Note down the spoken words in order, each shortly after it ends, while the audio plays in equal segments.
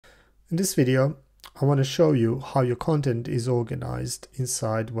In this video, I want to show you how your content is organized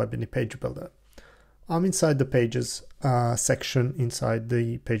inside Webiny Page Builder. I'm inside the Pages section inside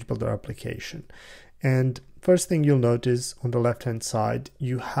the Page Builder application. And first thing you'll notice on the left-hand side,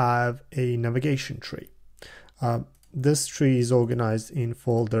 you have a navigation tree. This tree is organized in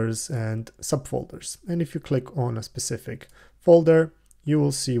folders and subfolders. And if you click on a specific folder, you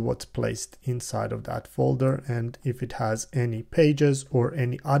will see what's placed inside of that folder and if it has any pages or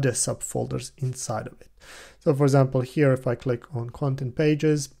any other subfolders inside of it. So for example, here, if I click on content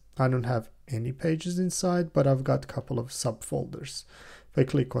pages, I don't have any pages inside, but I've got a couple of subfolders. If I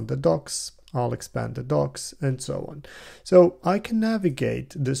click on the docs, I'll expand the docs and so on. So I can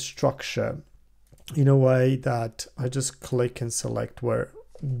navigate this structure in a way that I just click and select where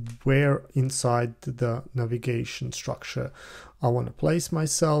inside the navigation structure I want to place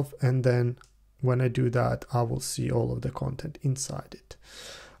myself, and then when I do that, I will see all of the content inside it.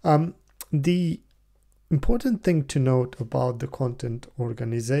 The important thing to note about the content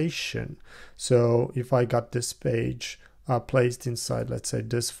organization, so if I got this page placed inside, let's say,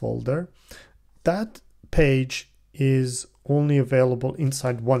 this folder, that page is only available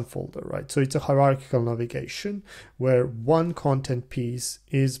inside one folder, right? So it's a hierarchical navigation where one content piece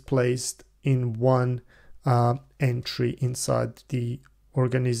is placed in one entry inside the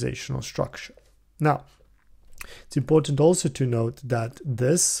organizational structure. Now, it's important also to note that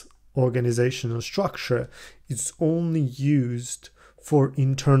this organizational structure is only used for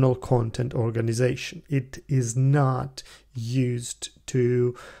internal content organization. It is not used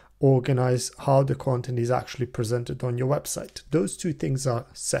to organize how the content is actually presented on your website. Those two things are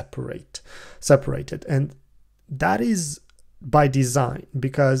separated, and that is by design,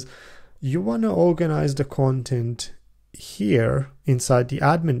 because you want to organize the content here inside the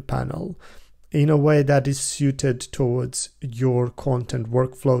admin panel in a way that is suited towards your content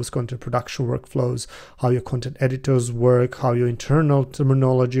workflows, content production workflows, how your content editors work, how your internal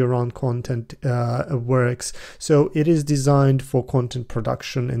terminology around content works. So it is designed for content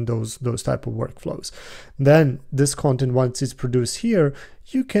production and those type of workflows. Then this content, once it's produced here,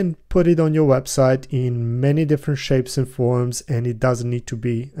 you can put it on your website in many different shapes and forms, and it doesn't need to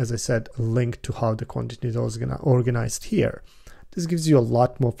be, as I said, linked to how the content is organized here. This gives you a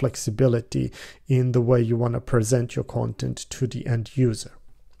lot more flexibility in the way you want to present your content to the end user.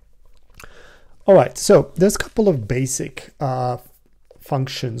 All right, so there's a couple of basic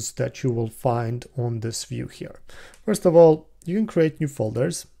functions that you will find on this view here. First of all, you can create new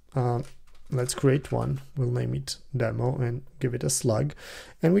folders. Let's create one. We'll name it demo and give it a slug.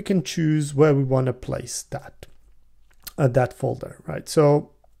 And we can choose where we want to place that folder, right?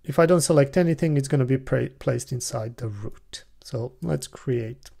 So if I don't select anything, it's going to be placed inside the root. So let's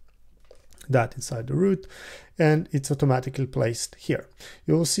create that inside the root, and it's automatically placed here.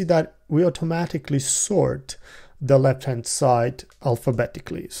 You will see that we automatically sort the left-hand side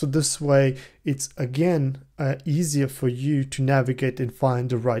alphabetically. So this way, it's again easier for you to navigate and find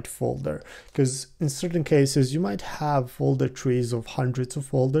the right folder, because in certain cases, you might have folder trees of hundreds of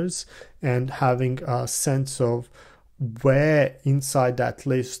folders, and having a sense of where inside that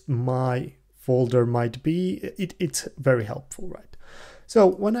list my folder might be, it's very helpful, right? So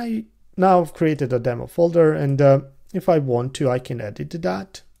when I now have created a demo folder, and if I want to, I can edit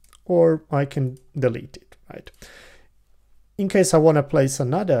that or I can delete it, right? In case I want to place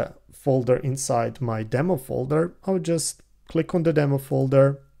another folder inside my demo folder, I'll just click on the demo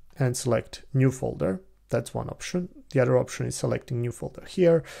folder and select new folder. That's one option. The other option is selecting new folder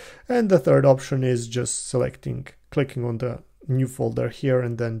here. And the third option is just clicking on the new folder here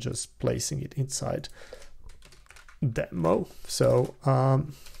and then just placing it inside demo. So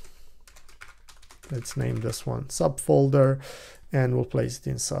let's name this one subfolder, and we'll place it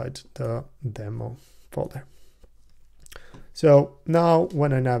inside the demo folder. So now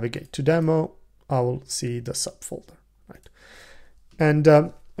when I navigate to demo, I will see the subfolder, right? And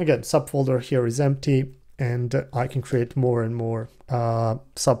again, subfolder here is empty, and I can create more and more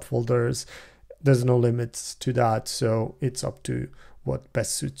subfolders. There's no limits to that, so it's up to what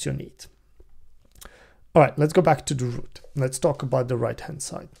best suits your need. All right, let's go back to the root. Let's talk about the right-hand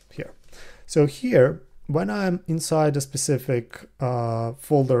side here. So here, when I'm inside a specific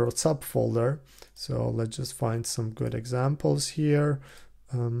folder or subfolder, so let's just find some good examples here.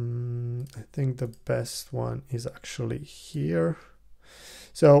 I think the best one is actually here.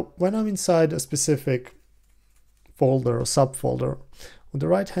 So when I'm inside a specific folder or subfolder, on the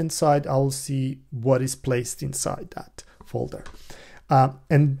right-hand side, I'll see what is placed inside that folder.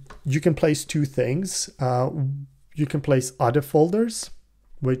 And you can place two things. You can place other folders,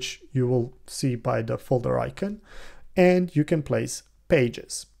 which you will see by the folder icon, and you can place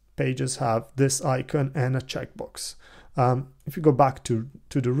pages. pages have this icon and a checkbox. If you go back to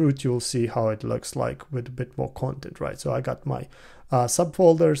the root, you'll see how it looks like with a bit more content, right? So I got my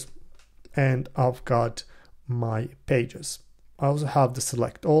subfolders and I've got my pages. I also have the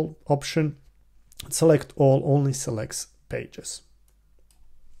select all option. Select all only selects pages.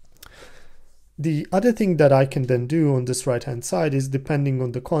 The other thing that I can then do on this right hand side is, depending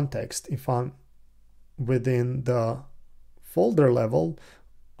on the context, if I'm within the folder level,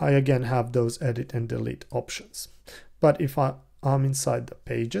 I again have those edit and delete options. But if I'm inside the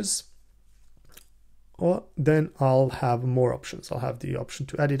pages, then I'll have more options. I'll have the option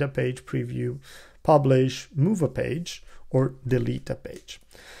to edit a page, preview, publish, move a page, or delete a page.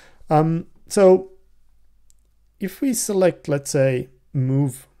 So if we select, let's say,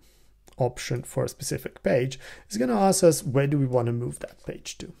 move option for a specific page, it's going to ask us where do we want to move that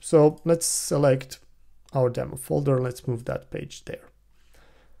page to. So let's select our demo folder. Let's move that page there.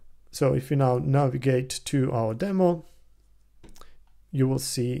 So if you now navigate to our demo, you will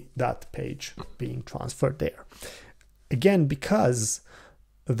see that page being transferred there. Again, because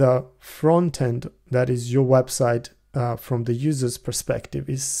the front end, that is your website from the user's perspective,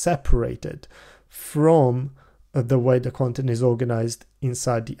 is separated from the way the content is organized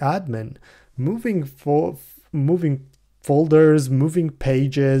inside the admin, moving folders, moving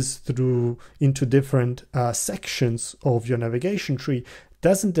pages through into different sections of your navigation tree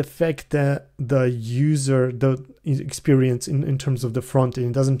doesn't affect the user, the experience in terms of the front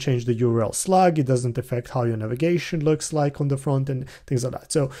end. It doesn't change the URL slug. It doesn't affect how your navigation looks like on the front end, things like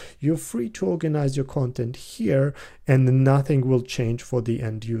that. So you're free to organize your content here, and nothing will change for the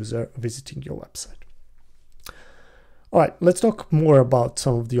end user visiting your website. All right, let's talk more about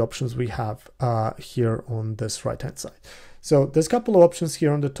some of the options we have here on this right-hand side. So there's a couple of options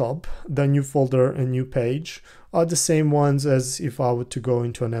here on the top. The new folder and new page are the same ones as if I were to go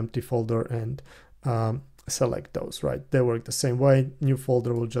into an empty folder and select those, right? They work the same way. New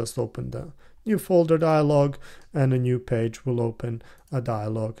folder will just open the new folder dialog, and a new page will open a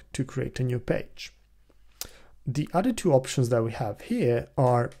dialog to create a new page. The other two options that we have here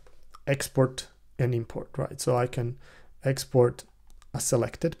are export and import, right? So I can export a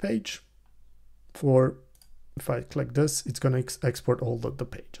selected page. If I click this, it's going to export all of the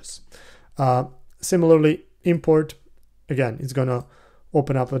pages. Similarly, import, again, it's going to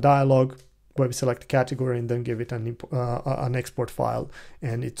open up a dialog where we select a category and then give it an export file,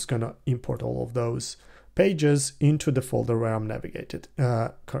 and it's going to import all of those pages into the folder where I'm navigated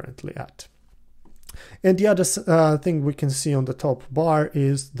currently at. And the other thing we can see on the top bar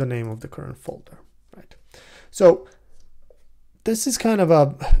is the name of the current folder, right? So this is kind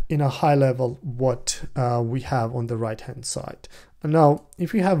of in a high level what we have on the right hand side. And now,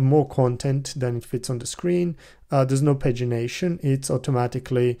 if you have more content than it fits on the screen, there's no pagination. It's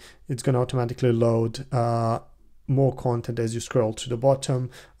going to automatically load more content as you scroll to the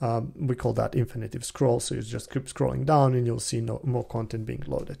bottom. We call that infinitive scroll. So you just keep scrolling down and you'll see more content being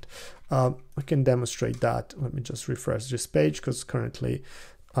loaded. I can demonstrate that. Let me just refresh this page, because currently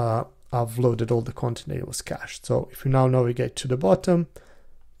I've loaded all the content that was cached. So if you now navigate to the bottom,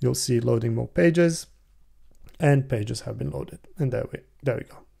 you'll see loading more pages, and pages have been loaded. And there we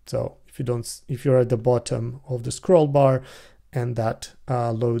go. So if you're at the bottom of the scroll bar and that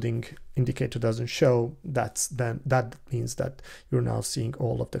loading indicator doesn't show, that means that you're now seeing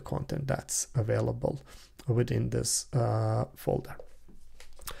all of the content that's available within this folder.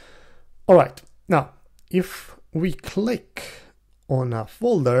 All right. Now, if we click on a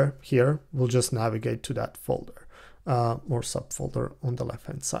folder here, we'll just navigate to that folder or subfolder on the left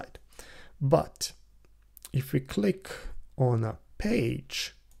hand side. But if we click on a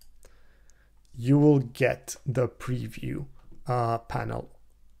page, you will get the preview panel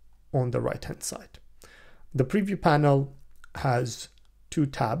on the right hand side. The preview panel has two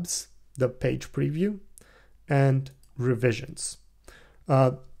tabs: the page preview and revisions.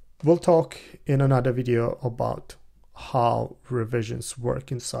 We'll talk in another video about how revisions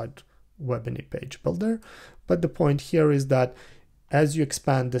work inside Webiny Page Builder. But the point here is that as you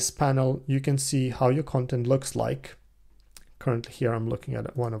expand this panel, you can see how your content looks like. Currently here I'm looking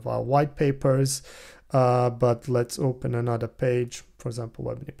at one of our white papers, but let's open another page, for example,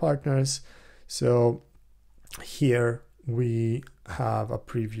 Webiny Partners. So here we have a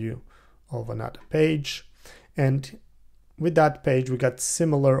preview of another page. And with that page, we got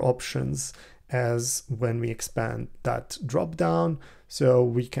similar options as when we expand that drop down. So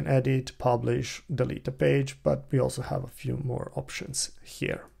we can edit, publish, delete a page, but we also have a few more options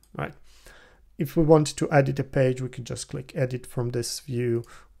here, right? If we want to edit a page, we could just click edit from this view,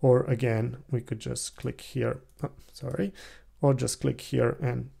 or again, we could just click here, or just click here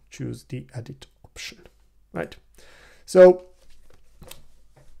and choose the edit option, right? So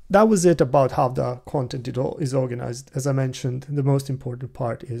that was it about how the content is organized. As I mentioned, the most important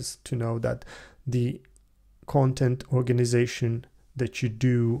part is to know that the content organization that you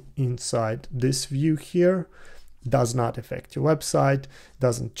do inside this view here does not affect your website,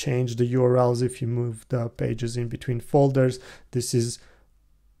 doesn't change the URLs if you move the pages in between folders. This is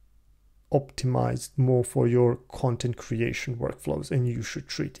optimized more for your content creation workflows, and you should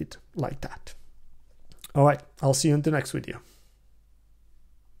treat it like that. All right, I'll see you in the next video.